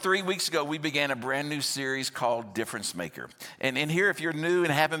3 weeks ago, we began a brand new series called Difference Maker. And in here, if you're new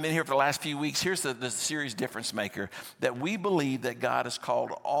and haven't been here for the last few weeks, here's the series Difference Maker, that we believe that God has called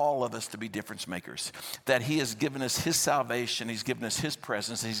all of us to be difference makers, that he has given us his salvation, he's given us his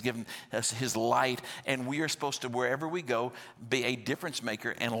presence, he's given us his light, and we are supposed to, wherever we go, be a difference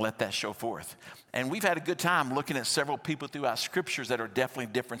maker and let that show forth. And we've had a good time looking at several people throughout scriptures that are definitely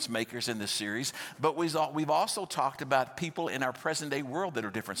difference makers in this series. But we've also talked about people in our present day world that are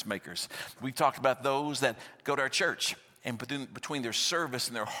difference makers. We've talked about those that go to our church. And between their service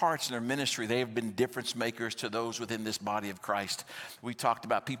and their hearts and their ministry, they have been difference makers to those within this body of Christ. We talked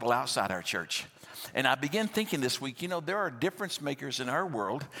about people outside our church. And I began thinking this week, there are difference makers in our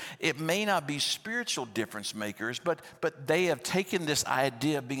world. It may not be spiritual difference makers, but they have taken this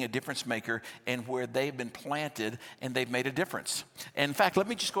idea of being a difference maker and where they've been planted and they've made a difference. And in fact, let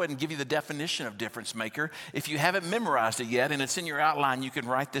me just go ahead and give you the definition of difference maker. If you haven't memorized it yet, and it's in your outline, you can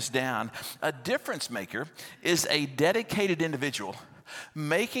write this down. A difference maker is a dedicated individual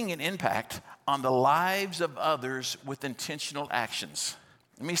making an impact on the lives of others with intentional actions.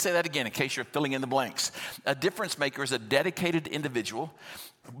 Let me say that again in case you're filling in the blanks. A difference maker is a dedicated individual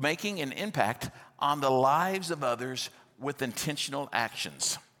making an impact on the lives of others with intentional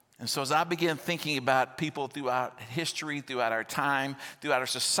actions. And so as I began thinking about people throughout history, throughout our time, throughout our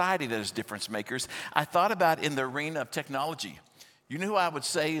society that is difference makers, I thought about in the arena of technology. You know who I would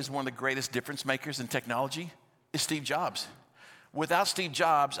say is one of the greatest difference makers in technology? Is Steve Jobs. Without Steve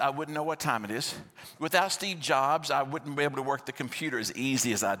Jobs, I wouldn't know what time it is. Without Steve Jobs, I wouldn't be able to work the computer as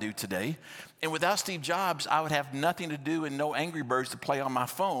easy as I do today. And without Steve Jobs, I would have nothing to do and no Angry Birds to play on my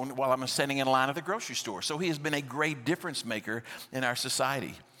phone while I'm standing in line at the grocery store. So he has been a great difference maker in our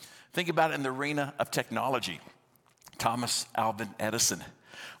society. Think about it in the arena of technology. Thomas Alva Edison.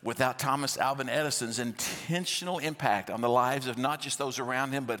 Without Thomas Alva Edison's intentional impact on the lives of not just those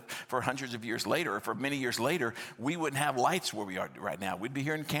around him, but for hundreds of years later, or for many years later, we wouldn't have lights where we are right now. We'd be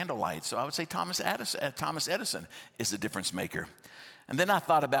hearing candlelight. So I would say Thomas Edison is a difference maker. And then I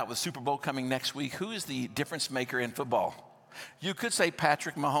thought about with Super Bowl coming next week, who is the difference maker in football? You could say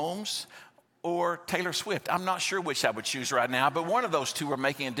Patrick Mahomes or Taylor Swift. I'm not sure which I would choose right now, but one of those two are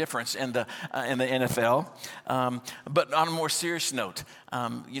making a difference in the NFL. But on a more serious note,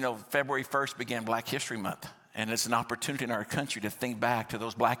 February 1st began Black History Month. And it's an opportunity in our country to think back to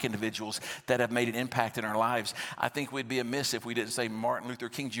those black individuals that have made an impact in our lives. I think we'd be amiss if we didn't say Martin Luther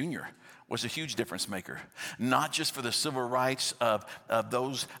King Jr. was a huge difference maker, not just for the civil rights of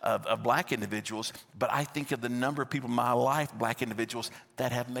black individuals, but I think of the number of people in my life, black individuals,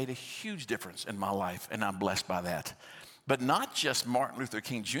 that have made a huge difference in my life, and I'm blessed by that. But not just Martin Luther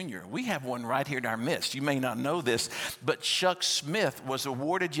King Jr. We have one right here in our midst. You may not know this, but Chuck Smith was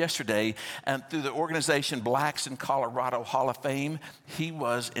awarded yesterday through the organization Blacks in Colorado Hall of Fame. He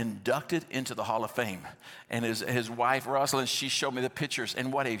was inducted into the Hall of Fame. And his wife, Rosalind, she showed me the pictures.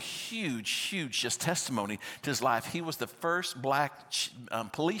 And what a huge just testimony to his life. He was the first black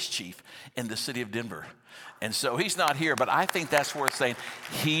police chief in the city of Denver. And so he's not here, but I think that's worth saying.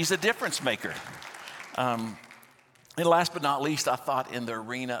 He's a difference maker. And last but not least, I thought in the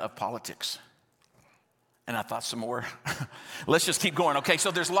arena of politics. And I thought some more. Let's just keep going. Okay,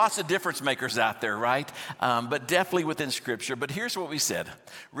 so there's lots of difference makers out there, right? But definitely within Scripture. But here's what we said.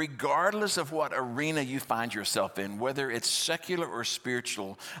 Regardless of what arena you find yourself in, whether it's secular or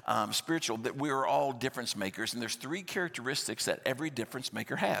spiritual, that we are all difference makers. And there's 3 characteristics that every difference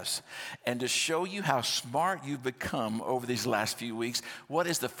maker has. And to show you how smart you've become over these last few weeks, what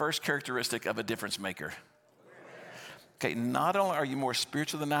is the first characteristic of a difference maker? Okay, not only are you more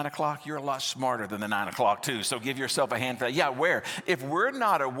spiritual than 9 o'clock, you're a lot smarter than the 9 o'clock too. So give yourself a hand for that. Yeah, aware. If we're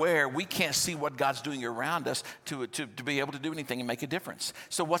not aware, we can't see what God's doing around us to be able to do anything and make a difference.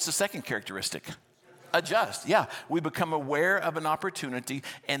 So what's the second characteristic? Adjust. Yeah, we become aware of an opportunity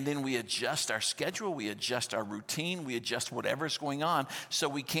and then we adjust our schedule, we adjust our routine, we adjust whatever's going on so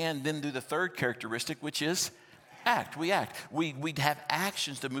we can then do the third characteristic, which is act. We act. We have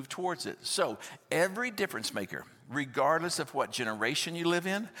actions to move towards it. So every difference maker, regardless of what generation you live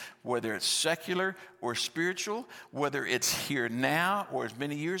in, whether it's secular or spiritual, whether it's here now or as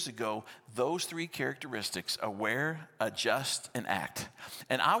many years ago, those 3 characteristics, aware, adjust, and act.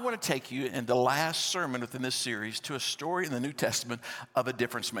 And I want to take you in the last sermon within this series to a story in the New Testament of a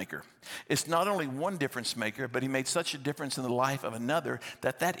difference maker. It's not only one difference maker, but he made such a difference in the life of another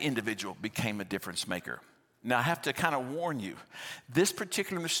that individual became a difference maker. Now, I have to kind of warn you, this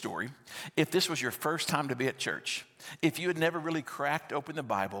particular story, if this was your first time to be at church, if you had never really cracked open the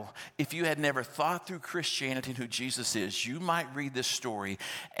Bible, if you had never thought through Christianity and who Jesus is, you might read this story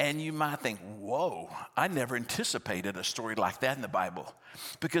and you might think, whoa, I never anticipated a story like that in the Bible.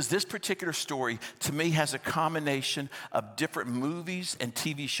 Because this particular story, to me, has a combination of different movies and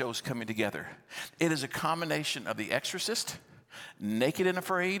TV shows coming together. It is a combination of The Exorcist, Naked and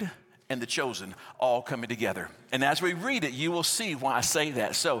Afraid, and The Chosen all coming together. And as we read it, you will see why I say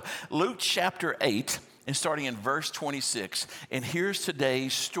that. So Luke chapter 8, and starting in verse 26, and here's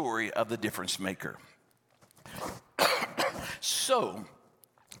today's story of the difference maker. So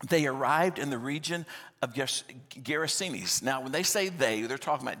they arrived in the region of Gerasenes. Now, when they say they're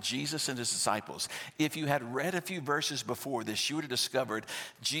talking about Jesus and his disciples. If you had read a few verses before this, you would have discovered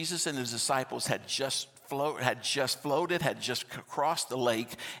Jesus and his disciples had just crossed the lake,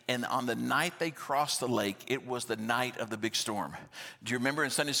 and on the night they crossed the lake, it was the night of the big storm. Do you remember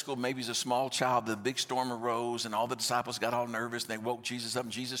in Sunday school, maybe as a small child, the big storm arose, and all the disciples got all nervous, and they woke Jesus up,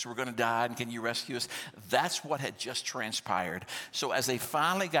 and Jesus, we're going to die, and can you rescue us? That's what had just transpired. So as they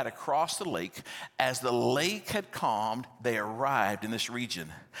finally got across the lake, as the lake had calmed, they arrived in this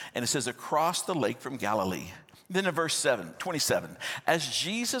region. And it says, across the lake from Galilee. Then in verse 27, as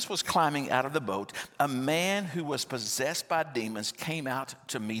Jesus was climbing out of the boat, a man who was possessed by demons came out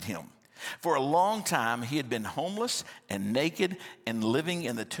to meet him. For a long time, he had been homeless and naked and living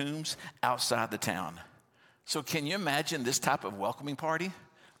in the tombs outside the town. So can you imagine this type of welcoming party?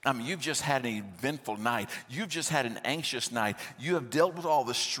 I mean, you've just had an eventful night. You've just had an anxious night. You have dealt with all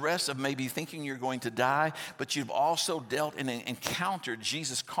the stress of maybe thinking you're going to die, but you've also dealt and encountered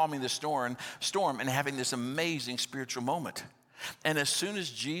Jesus calming the storm and having this amazing spiritual moment. And as soon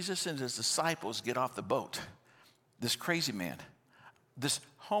as Jesus and his disciples get off the boat, this crazy man, this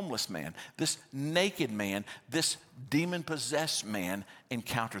homeless man, this naked man, this demon-possessed man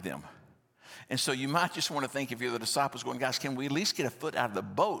encounter them. And so you might just want to think, if you're the disciples, going, guys, can we at least get a foot out of the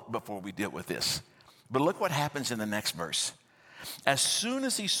boat before we deal with this? But look what happens in the next verse. As soon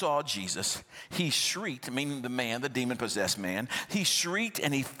as he saw Jesus, he shrieked, meaning the man, the demon-possessed man. He shrieked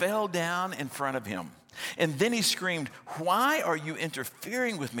and he fell down in front of him. And then he screamed, why are you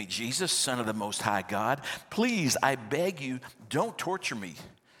interfering with me, Jesus, Son of the Most High God? Please, I beg you, don't torture me.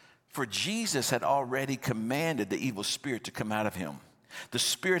 For Jesus had already commanded the evil spirit to come out of him. The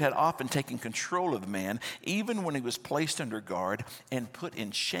spirit had often taken control of the man, even when he was placed under guard and put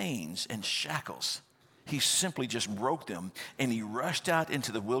in chains and shackles. He simply just broke them, and he rushed out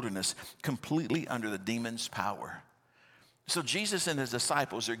into the wilderness, completely under the demon's power. So Jesus and his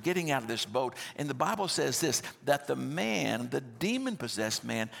disciples are getting out of this boat, and the Bible says this, that the man, the demon-possessed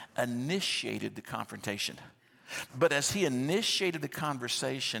man, initiated the confrontation. But as he initiated the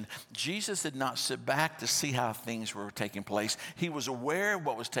conversation, Jesus did not sit back to see how things were taking place. He was aware of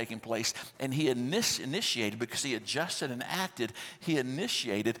what was taking place, and he initiated, because he adjusted and acted, he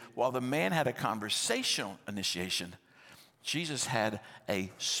initiated while the man had a conversational initiation. Jesus had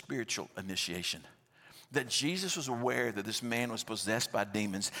a spiritual initiation. That Jesus was aware that this man was possessed by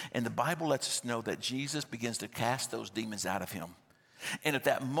demons, and the Bible lets us know that Jesus begins to cast those demons out of him. And at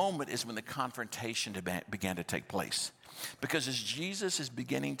that moment is when the confrontation began to take place. Because as Jesus is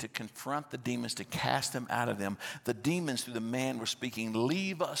beginning to confront the demons, to cast them out of them, the demons through the man were speaking,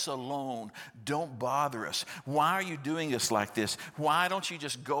 leave us alone. Don't bother us. Why are you doing us like this? Why don't you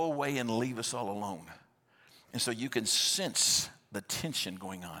just go away and leave us all alone? And so you can sense the tension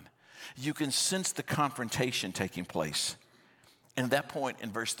going on. You can sense the confrontation taking place. And at that point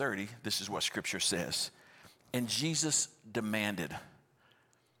in verse 30, this is what Scripture says. And Jesus demanded.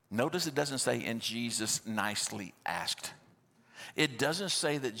 Notice it doesn't say, and Jesus nicely asked. It doesn't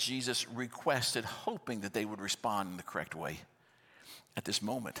say that Jesus requested, hoping that they would respond in the correct way. At this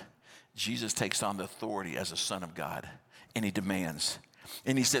moment, Jesus takes on the authority as a Son of God, and he demands.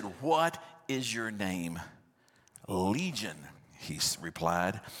 And he said, what is your name? Legion, he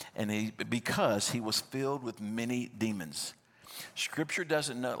replied, and because he was filled with many demons. Scripture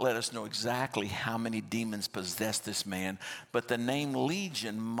doesn't let us know exactly how many demons possessed this man, but the name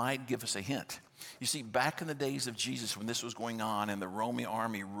Legion might give us a hint. You see, back in the days of Jesus, when this was going on and the Roman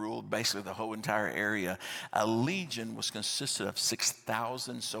army ruled basically the whole entire area, a legion was consisted of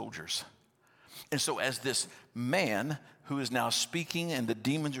 6,000 soldiers. And so as this man who is now speaking and the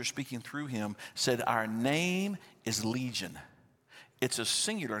demons are speaking through him said, our name is Legion. It's a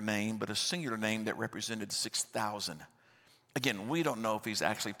singular name, but a singular name that represented 6,000. Again, we don't know if he's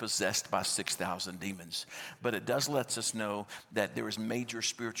actually possessed by 6,000 demons, but it does let us know that there was major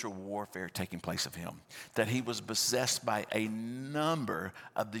spiritual warfare taking place of him, that he was possessed by a number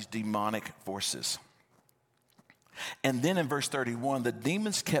of these demonic forces. And then in verse 31, the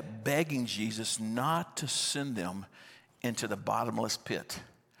demons kept begging Jesus not to send them into the bottomless pit.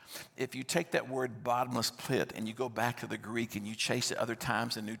 If you take that word bottomless pit and you go back to the Greek and you chase it other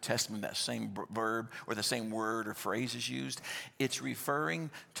times in the New Testament, that same verb or the same word or phrase is used, it's referring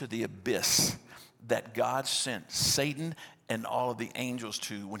to the abyss that God sent Satan and all of the angels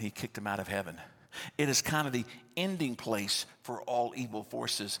to when he kicked them out of heaven. It is kind of the ending place for all evil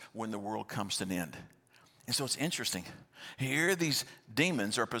forces when the world comes to an end. And so it's interesting. Here these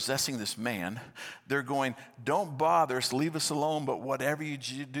demons are possessing this man. They're going, don't bother us, leave us alone, but whatever you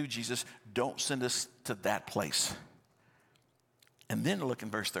do, Jesus, don't send us to that place. And then look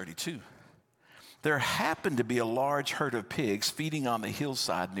in verse 32. There happened to be a large herd of pigs feeding on the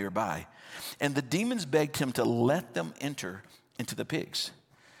hillside nearby, and the demons begged him to let them enter into the pigs.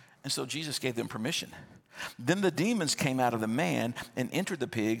 And so Jesus gave them permission. Then the demons came out of the man and entered the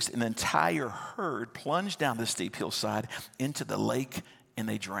pigs, and the entire herd plunged down the steep hillside into the lake, and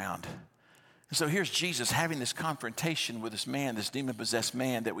they drowned. And so here's Jesus having this confrontation with this man, this demon-possessed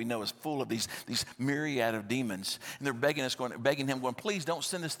man that we know is full of these myriad of demons. And they're begging him, going, please don't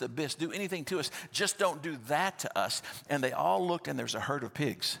send us to the abyss. Do anything to us. Just don't do that to us. And they all looked, and there's a herd of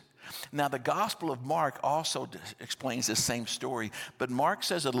pigs. Now, the Gospel of Mark also explains this same story, but Mark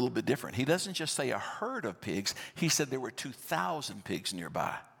says it a little bit different. He doesn't just say a herd of pigs. He said there were 2,000 pigs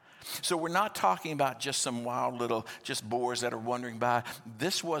nearby. So we're not talking about just some wild little just boars that are wandering by.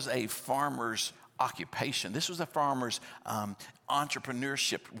 This was a farmer's occupation. This was a farmer's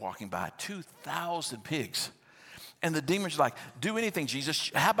entrepreneurship walking by. 2,000 pigs. And the demons are like, do anything,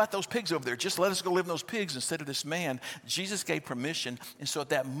 Jesus. How about those pigs over there? Just let us go live in those pigs instead of this man. Jesus gave permission. And so at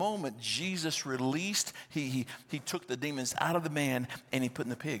that moment, Jesus released, he took the demons out of the man and he put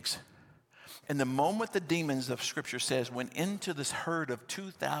in the pigs. And the moment the demons, of Scripture says, went into this herd of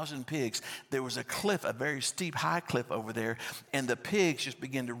 2,000 pigs, there was a cliff, a very steep, high cliff over there. And the pigs just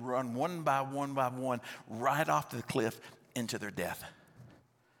began to run one by one, right off the cliff into their death.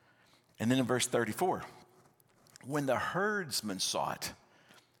 And then in verse 34, when the herdsmen saw it.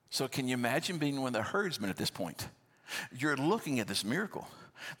 So can you imagine being one of the herdsmen at this point? You're looking at this miracle.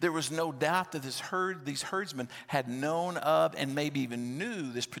 There was no doubt that these herdsmen had known of and maybe even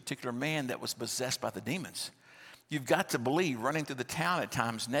knew this particular man that was possessed by the demons. You've got to believe, running through the town at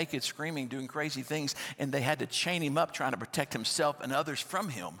times, naked, screaming, doing crazy things, and they had to chain him up trying to protect himself and others from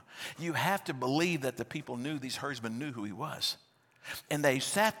him. You have to believe that the people knew, these herdsmen knew who he was. And they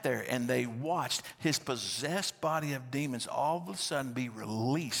sat there and they watched his possessed body of demons all of a sudden be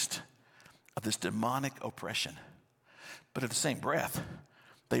released of this demonic oppression. But at the same breath,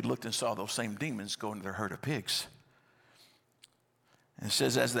 they looked and saw those same demons go into their herd of pigs. And it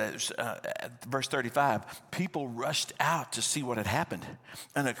says, verse 35, people rushed out to see what had happened.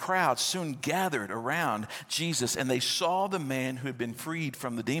 And a crowd soon gathered around Jesus, and they saw the man who had been freed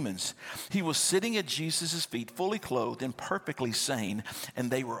from the demons. He was sitting at Jesus' feet, fully clothed and perfectly sane, and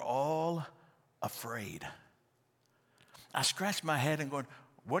they were all afraid. I scratched my head and going,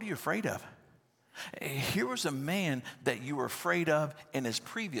 what are you afraid of? Here was a man that you were afraid of in his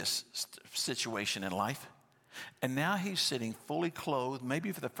previous situation in life. And now he's sitting fully clothed,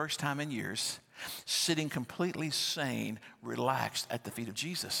 maybe for the first time in years, sitting completely sane, relaxed at the feet of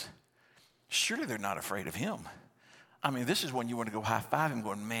Jesus. Surely they're not afraid of him. I mean, this is when you want to go high-five him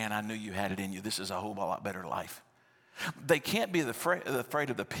going, man, I knew you had it in you. This is a whole lot better life. They can't be afraid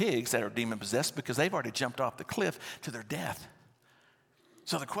of the pigs that are demon-possessed because they've already jumped off the cliff to their death.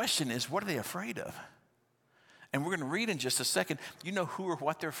 So the question is, what are they afraid of? And we're going to read in just a second. You know who or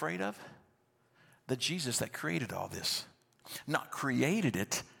what they're afraid of? The Jesus that created all this. Not created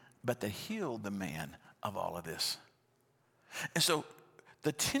it, but that healed the man of all of this. And so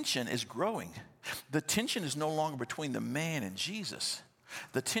the tension is growing. The tension is no longer between the man and Jesus.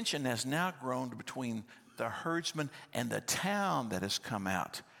 The tension has now grown between the herdsman and the town that has come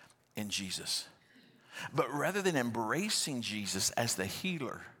out in Jesus. But rather than embracing Jesus as the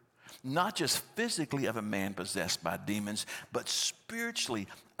healer, not just physically of a man possessed by demons, but spiritually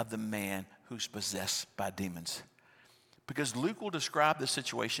of the man who's possessed by demons. Because Luke will describe the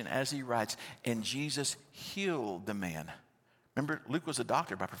situation as he writes, and Jesus healed the man. Remember, Luke was a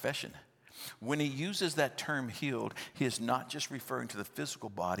doctor by profession. When he uses that term healed, he is not just referring to the physical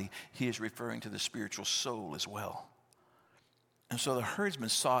body, he is referring to the spiritual soul as well. And so the herdsmen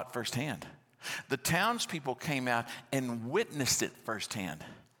saw it firsthand. The townspeople came out and witnessed it firsthand,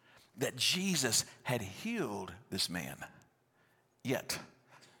 that Jesus had healed this man. Yet,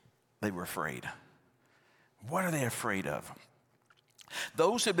 they were afraid. What are they afraid of?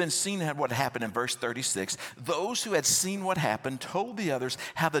 Those who had been seen what happened in verse 36, those who had seen what happened told the others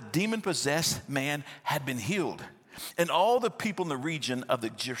how the demon-possessed man had been healed. And all the people in the region of the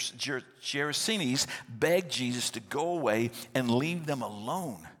Gerasenes begged Jesus to go away and leave them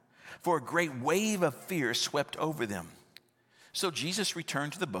alone, for a great wave of fear swept over them. So Jesus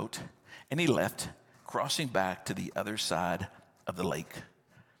returned to the boat, and he left, crossing back to the other side of the lake.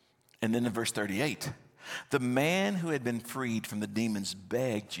 And then in verse 38, the man who had been freed from the demons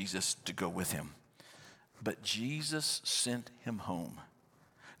begged Jesus to go with him. But Jesus sent him home.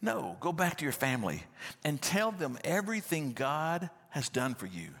 No, go back to your family and tell them everything God has done for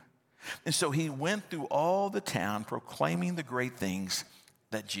you. And so he went through all the town proclaiming the great things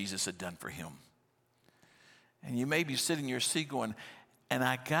that Jesus had done for him. And you may be sitting in your seat going, and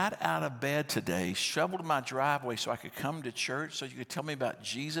I got out of bed today, shoveled my driveway so I could come to church, so you could tell me about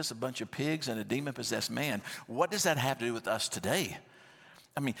Jesus, a bunch of pigs, and a demon-possessed man. What does that have to do with us today?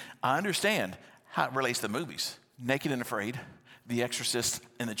 I mean, I understand how it relates to the movies, Naked and Afraid, The Exorcist,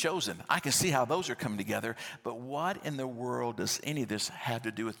 and The Chosen. I can see how those are coming together, but what in the world does any of this have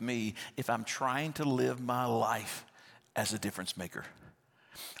to do with me if I'm trying to live my life as a difference maker?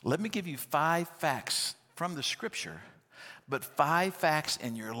 Let me give you 5 facts from the scripture, but 5 facts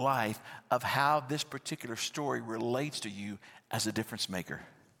in your life of how this particular story relates to you as a difference maker.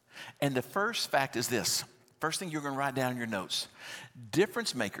 And the first fact is this. First thing you're going to write down in your notes.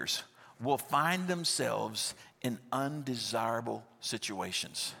 Difference makers will find themselves in undesirable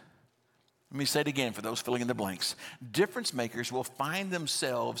situations. Let me say it again for those filling in the blanks. Difference makers will find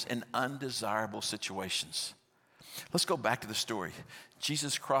themselves in undesirable situations. Let's go back to the story.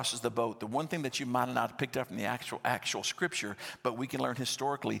 Jesus crosses the boat. The one thing that you might not have picked up from the actual scripture, but we can learn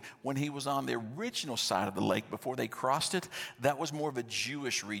historically, when he was on the original side of the lake before they crossed it, that was more of a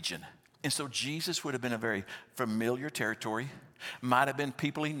Jewish region. And so Jesus would have been a very familiar territory, might have been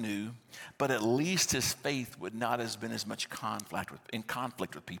people he knew, but at least his faith would not have been as much in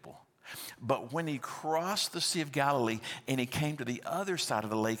conflict with people. But when he crossed the Sea of Galilee and he came to the other side of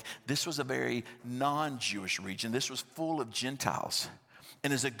the lake, this was a very non-Jewish region. This was full of Gentiles.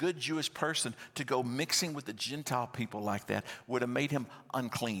 And as a good Jewish person, to go mixing with the Gentile people like that would have made him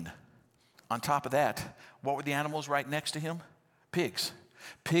unclean. On top of that, what were the animals right next to him? Pigs.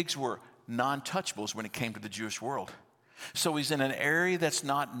 Pigs were non-touchables when it came to the Jewish world. So he's in an area that's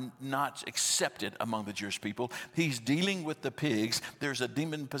not accepted among the Jewish people. He's dealing with the pigs. There's a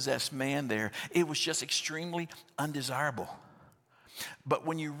demon-possessed man there. It was just extremely undesirable. But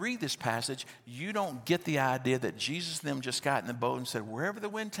when you read this passage, you don't get the idea that Jesus and them just got in the boat and said, wherever the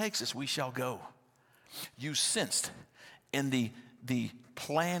wind takes us, we shall go. You sensed in the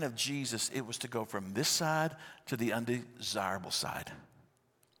plan of Jesus, it was to go from this side to the undesirable side.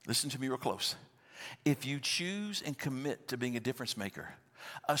 Listen to me real close. If you choose and commit to being a difference maker,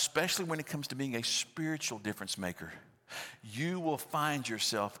 especially when it comes to being a spiritual difference maker, you will find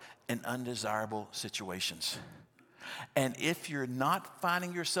yourself in undesirable situations. And if you're not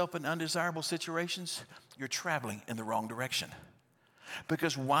finding yourself in undesirable situations, you're traveling in the wrong direction.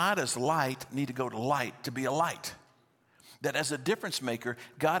 Because why does light need to go to light to be a light? That as a difference maker,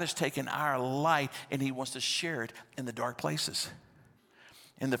 God has taken our light and he wants to share it in the dark places.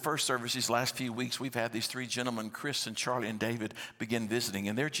 In the first service, these last few weeks, we've had these 3 gentlemen, Chris and Charlie and David, begin visiting.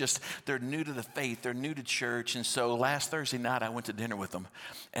 And they're new to the faith. They're new to church. And so last Thursday night, I went to dinner with them.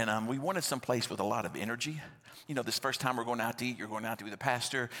 And we wanted some place with a lot of energy. You know, this first time we're going out to eat, you're going out to be the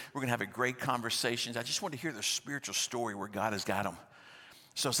pastor. We're going to have a great conversation. I just want to hear their spiritual story where God has got them.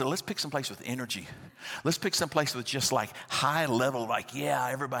 So I said, let's pick some place with energy. Let's pick some place with just like high level, like, yeah,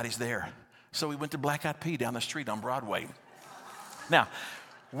 everybody's there. So we went to Black Eyed Pea down the street on Broadway. Now,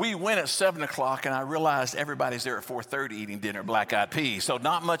 we went at 7 o'clock, and I realized everybody's there at 4:30 eating dinner at Black Eyed Peas. So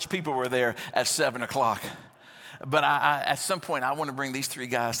not much people were there at 7 o'clock. But I at some point, I want to bring these 3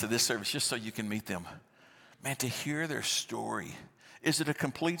 guys to this service just so you can meet them. Man, to hear their story. Is it a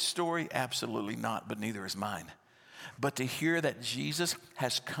complete story? Absolutely not, but neither is mine. But to hear that Jesus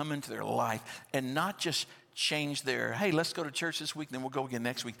has come into their life and not just changed their, hey, let's go to church this week, then we'll go again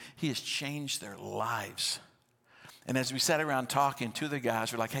next week. He has changed their lives. And as we sat around talking, 2 of the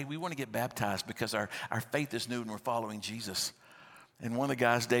guys were like, hey, we want to get baptized because our faith is new and we're following Jesus. And one of the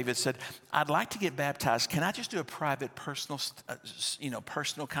guys, David, said, I'd like to get baptized. Can I just do a private, personal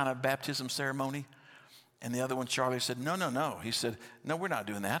kind of baptism ceremony? And the other one, Charlie, said, no. He said, no, we're not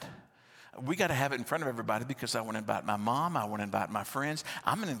doing that. We got to have it in front of everybody because I want to invite my mom. I want to invite my friends.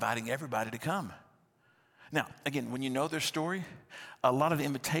 I'm inviting everybody to come. Now, again, when you know their story, a lot of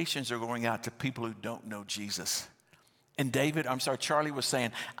invitations are going out to people who don't know Jesus. And Charlie was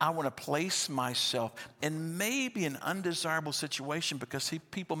saying, I want to place myself in maybe an undesirable situation because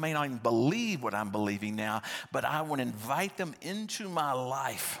people may not even believe what I'm believing now, but I want to invite them into my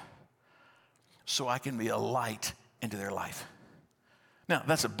life so I can be a light into their life. Now,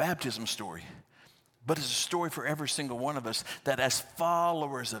 that's a baptism story, but it's a story for every single one of us that as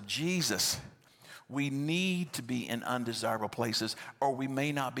followers of Jesus, we need to be in undesirable places, or we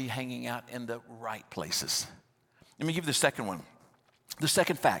may not be hanging out in the right places. Let me give you the second one. The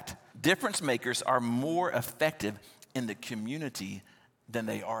second fact, difference makers are more effective in the community than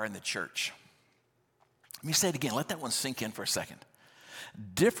they are in the church. Let me say it again. Let that one sink in for a second.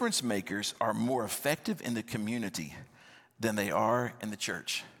 Difference makers are more effective in the community than they are in the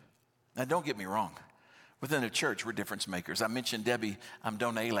church. Now, don't get me wrong. Within the church, we're difference makers. I mentioned Debbie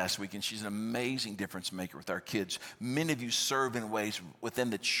Donay last week, and she's an amazing difference maker with our kids. Many of you serve in ways within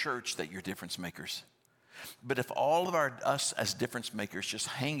the church that you're difference makers. But if all of us as difference makers just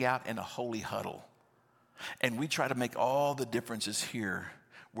hang out in a holy huddle, and we try to make all the differences here,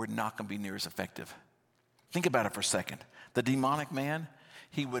 we're not going to be near as effective. Think about it for a second. The demonic man,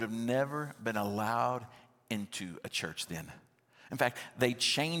 he would have never been allowed into a church then. In fact, they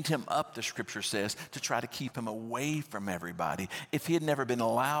chained him up, the scripture says, to try to keep him away from everybody. If he had never been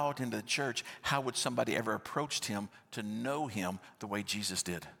allowed into the church, how would somebody ever approach him to know him the way Jesus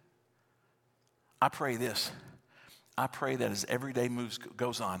did? I pray this. I pray that as every day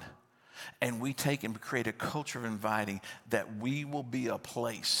goes on, and we take and create a culture of inviting, that we will be a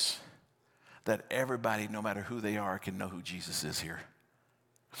place that everybody, no matter who they are, can know who Jesus is here.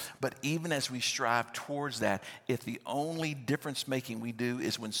 But even as we strive towards that, if the only difference making we do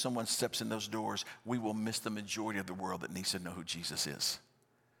is when someone steps in those doors, we will miss the majority of the world that needs to know who Jesus is.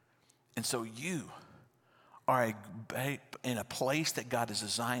 And so you are in a place that God has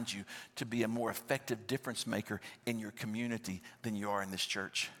designed you to be a more effective difference maker in your community than you are in this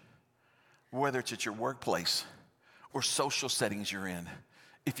church. Whether it's at your workplace or social settings you're in.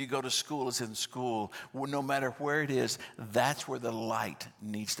 If you go to school, it's in school. Well, no matter where it is, that's where the light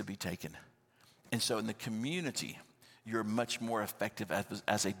needs to be taken. And so in the community, you're much more effective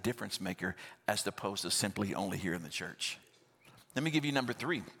as a difference maker as opposed to simply only here in the church. Let me give you number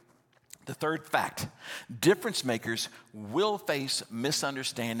 3. The third fact, difference makers will face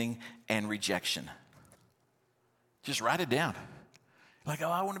misunderstanding and rejection. Just write it down. Like, oh,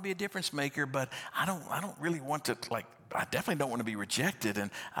 I want to be a difference maker, but I don't really want to, I definitely don't want to be rejected, and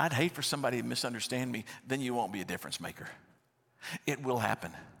I'd hate for somebody to misunderstand me. Then you won't be a difference maker. It will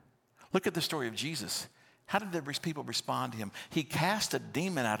happen. Look at the story of Jesus. How did the people respond to him? He cast a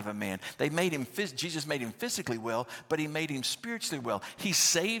demon out of a man. Jesus made him physically well, but he made him spiritually well. He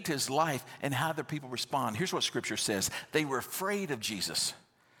saved his life, and how did the people respond? Here's what Scripture says. They were afraid of Jesus.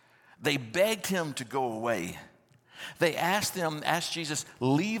 They begged him to go away. They asked Jesus,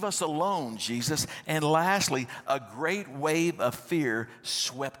 leave us alone, Jesus. And lastly, a great wave of fear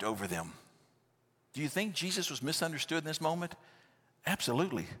swept over them. Do you think Jesus was misunderstood in this moment?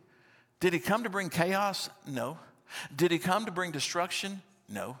 Absolutely. Did he come to bring chaos? No. Did he come to bring destruction?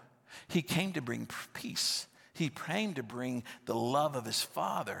 No. He came to bring peace. He came to bring the love of his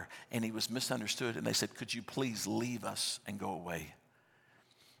Father, and he was misunderstood. And they said, could you please leave us and go away?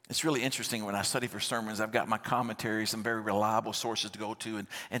 It's really interesting when I study for sermons, I've got my commentaries, some very reliable sources to go to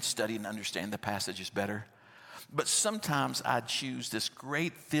and study and understand the passages better. But sometimes I choose this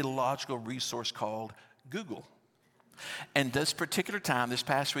great theological resource called Google. And this particular time, this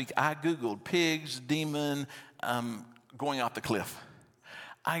past week, I Googled pigs, demon, going off the cliff.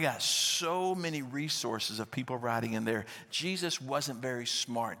 I got so many resources of people writing in there. Jesus wasn't very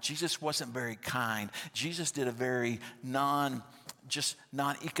smart. Jesus wasn't very kind. Jesus did a very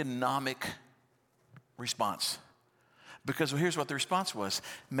non-economic response. Because here's what the response was.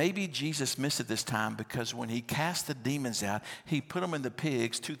 Maybe Jesus missed it this time because when he cast the demons out, he put them in the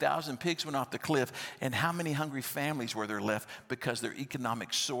pigs. 2,000 pigs went off the cliff. And how many hungry families were there left because their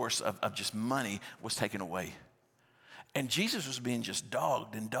economic source of just money was taken away? And Jesus was being just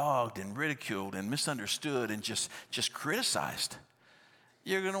dogged and ridiculed and misunderstood and just criticized.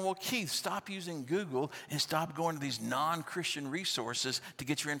 You're going to, well, Keith, stop using Google and stop going to these non-Christian resources to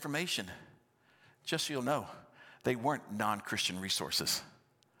get your information. Just so you'll know, they weren't non-Christian resources.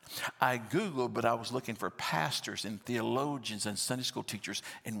 I Googled, but I was looking for pastors and theologians and Sunday school teachers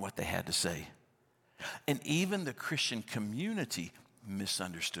and what they had to say. And even the Christian community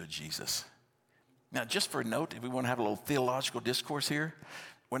misunderstood Jesus. Now, just for a note, if we want to have a little theological discourse here,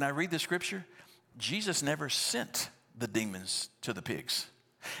 when I read the scripture, Jesus never sent the demons to the pigs.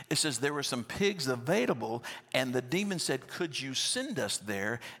 It says there were some pigs available, and the demon said, could you send us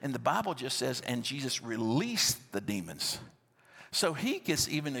there? And the Bible just says, and Jesus released the demons. So he gets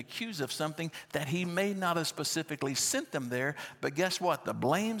even accused of something that he may not have specifically sent them there, but guess what? The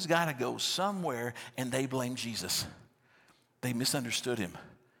blame's got to go somewhere, and they blame Jesus. They misunderstood him.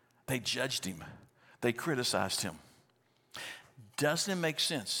 They judged him. They criticized him. Doesn't it make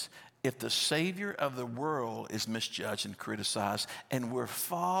sense? If the Savior of the world is misjudged and criticized, and we're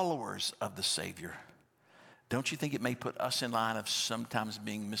followers of the Savior, don't you think it may put us in line of sometimes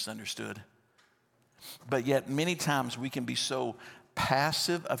being misunderstood? But yet many times we can be so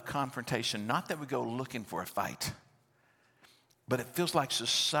passive of confrontation, not that we go looking for a fight, but it feels like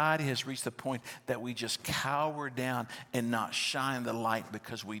society has reached the point that we just cower down and not shine the light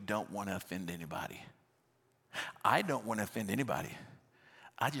because we don't want to offend anybody. I don't want to offend anybody.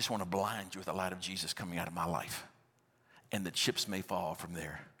 I just want to blind you with the light of Jesus coming out of my life. And the chips may fall from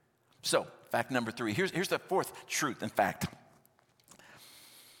there. So, fact number 3. Here's the fourth truth and fact.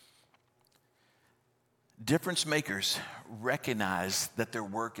 Difference makers recognize that their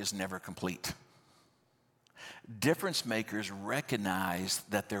work is never complete. Difference makers recognize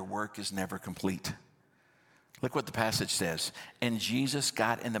that their work is never complete. Look what the passage says. And Jesus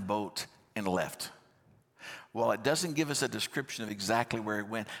got in the boat and left. While it doesn't give us a description of exactly where he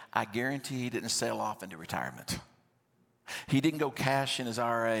went, I guarantee he didn't sail off into retirement. He didn't go cash in his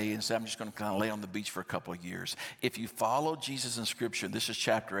RA and say, I'm just going to kind of lay on the beach for a couple of years. If you follow Jesus in Scripture, this is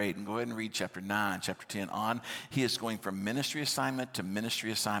chapter 8, and go ahead and read chapter 9, chapter 10 on, he is going from ministry assignment to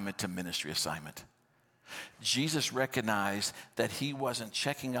ministry assignment to ministry assignment. Jesus recognized that he wasn't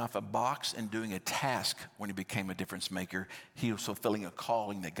checking off a box and doing a task when he became a difference maker. He was fulfilling a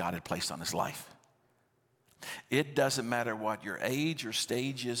calling that God had placed on his life. It doesn't matter what your age or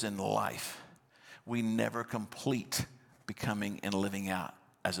stage is in life. We never complete becoming and living out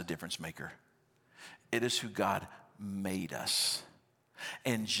as a difference maker. It is who God made us.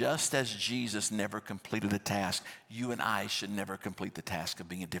 And just as Jesus never completed a task, you and I should never complete the task of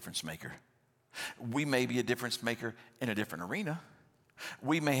being a difference maker. We may be a difference maker in a different arena.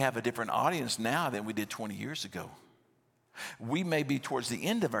 We may have a different audience now than we did 20 years ago. We may be towards the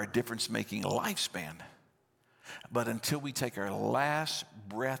end of our difference-making lifespan. But until we take our last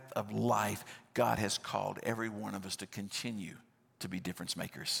breath of life, God has called every one of us to continue to be difference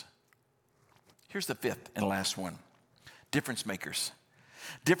makers. Here's the fifth and last one. Difference makers.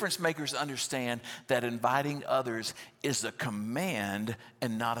 Difference makers understand that inviting others is a command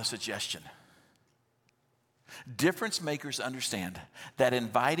and not a suggestion. Difference makers understand that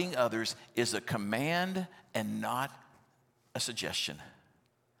inviting others is a command and not a suggestion.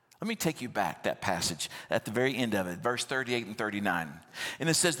 Let me take you back that passage at the very end of it, verse 38 and 39. And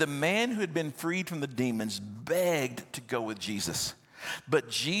it says, the man who had been freed from the demons begged to go with Jesus.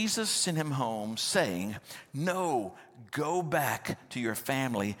 But Jesus sent him home saying, no, go back to your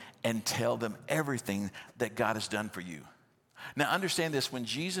family and tell them everything that God has done for you. Now understand this, when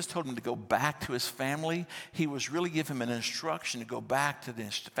Jesus told him to go back to his family, he was really giving him an instruction to go back to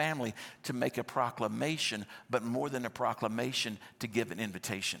his family to make a proclamation, but more than a proclamation, to give an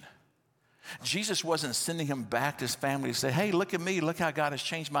invitation. Jesus wasn't sending him back to his family to say, hey, look at me, look how God has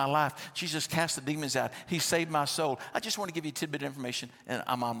changed my life. Jesus cast the demons out. He saved my soul. I just want to give you a tidbit of information and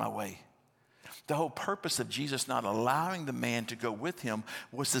I'm on my way. The whole purpose of Jesus not allowing the man to go with him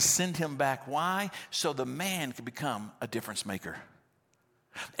was to send him back. Why? So the man could become a difference maker.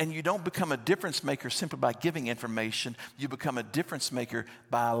 And you don't become a difference maker simply by giving information. You become a difference maker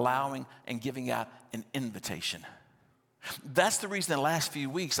by allowing and giving out an invitation. That's the reason the last few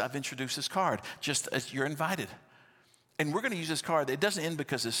weeks I've introduced this card, just as you're invited. And we're going to use this card. It doesn't end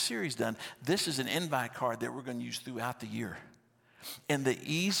because this series is done. This is an invite card that we're going to use throughout the year. And the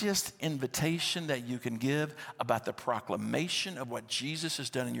easiest invitation that you can give about the proclamation of what Jesus has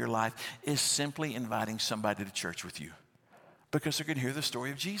done in your life is simply inviting somebody to church with you, because they're going to hear the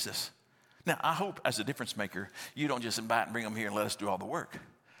story of Jesus. Now, I hope as a difference maker, you don't just invite and bring them here and let us do all the work.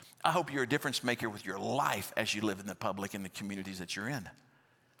 I hope you're a difference maker with your life as you live in the public and the communities that you're in.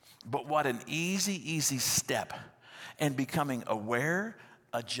 But what an easy step in becoming aware,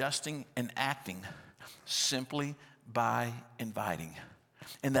 adjusting, and acting simply by inviting.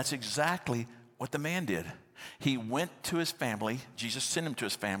 And that's exactly what the man did. He went to his family, Jesus sent him to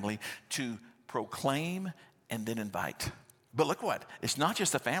his family to proclaim and then invite. But look what, it's not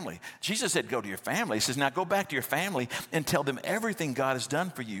just the family. Jesus said, go to your family. He says, now go back to your family and tell them everything God has done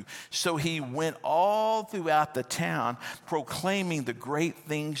for you. So he went all throughout the town proclaiming the great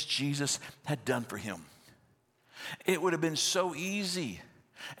things Jesus had done for him. It would have been so easy.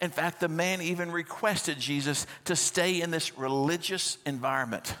 In fact, the man even requested Jesus to stay in this religious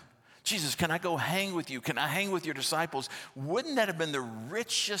environment. Jesus, can I go hang with you? Can I hang with your disciples? Wouldn't that have been the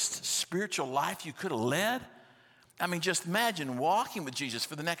richest spiritual life you could have led? I mean, just imagine walking with Jesus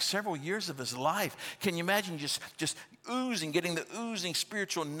for the next several years of his life. Can you imagine just oozing, getting the oozing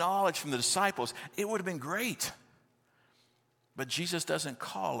spiritual knowledge from the disciples? It would have been great. But Jesus doesn't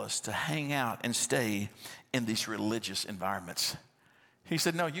call us to hang out and stay in these religious environments. He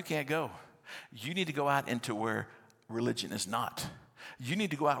said, no, you can't go. You need to go out into where religion is not. You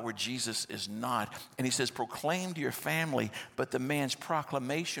need to go out where Jesus is not. And he says, proclaim to your family. But the man's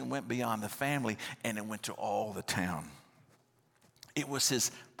proclamation went beyond the family, and it went to all the town. It was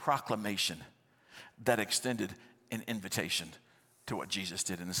his proclamation that extended an invitation to what Jesus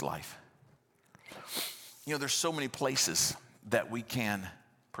did in his life. You know, there's so many places that we can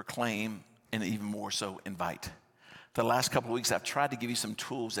proclaim and even more so invite. The last couple of weeks, I've tried to give you some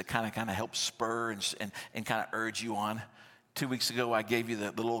tools that kind of help spur and kind of urge you on. 2 weeks ago, I gave you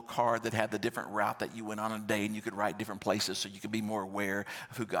the little card that had the different route that you went on a day, and you could write different places so you could be more aware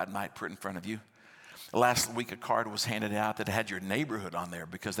of who God might put in front of you. Last week, a card was handed out that had your neighborhood on there,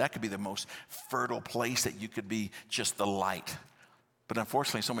 because that could be the most fertile place that you could be just the light. But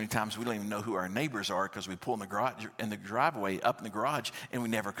unfortunately, so many times we don't even know who our neighbors are, because we pull in the driveway, up in the garage, and we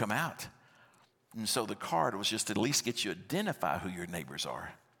never come out. And so the card was just to at least get you to identify who your neighbors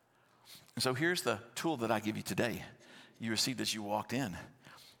are. And so here's the tool that I give you today. You received as you walked in.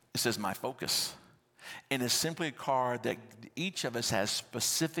 It says, My Focus. And it's simply a card that each of us has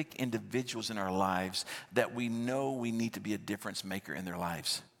specific individuals in our lives that we know we need to be a difference maker in their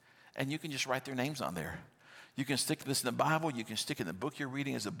lives. And you can just write their names on there. You can stick this in the Bible. You can stick it in the book you're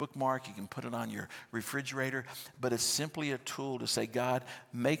reading as a bookmark. You can put it on your refrigerator. But it's simply a tool to say, God,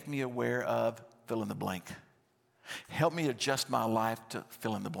 make me aware of fill in the blank. Help me adjust my life to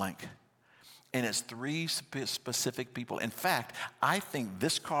fill in the blank. And it's 3 specific people. In fact, I think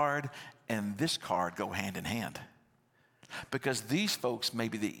this card and this card go hand in hand, because these folks may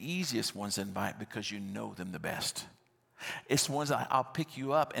be the easiest ones to invite because you know them the best. It's ones that I'll pick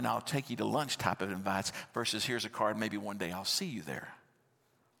you up and I'll take you to lunch type of invites, versus here's a card, maybe one day I'll see you there.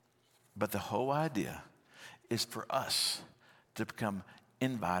 But the whole idea is for us to become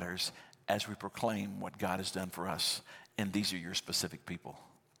inviters as we proclaim what God has done for us. And these are your specific people.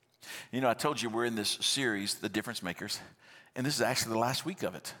 You know, I told you we're in this series, The Difference Makers, and this is actually the last week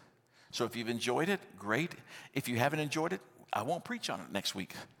of it. So if you've enjoyed it, great. If you haven't enjoyed it, I won't preach on it next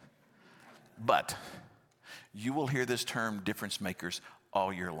week. But you will hear this term, difference makers,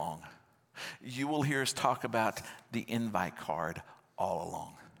 all year long. You will hear us talk about the invite card all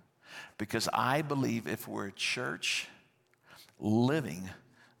along. Because I believe if we're a church living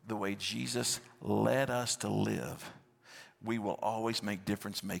the way Jesus led us to live, we will always make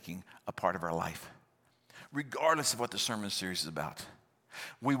difference making a part of our life, regardless of what the sermon series is about.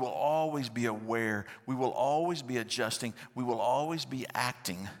 We will always be aware. We will always be adjusting. We will always be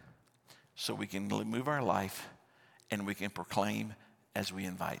acting so we can move our life and we can proclaim as we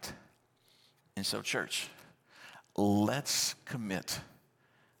invite. And so, church, let's commit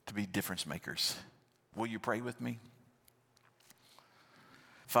to be difference makers. Will you pray with me?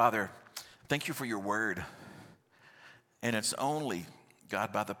 Father, thank you for your word. And it's only,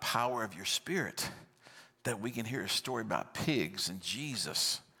 God, by the power of your Spirit that we can hear a story about pigs and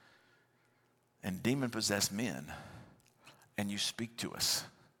Jesus and demon-possessed men, and you speak to us.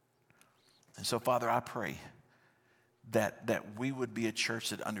 And so, Father, I pray that we would be a church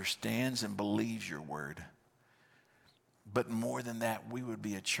that understands and believes your word. But more than that, we would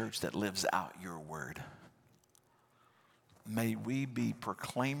be a church that lives out your word. May we be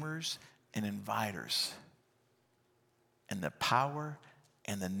proclaimers and inviters in the power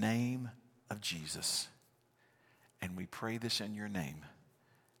and the name of Jesus. And we pray this in your name.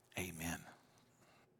 Amen.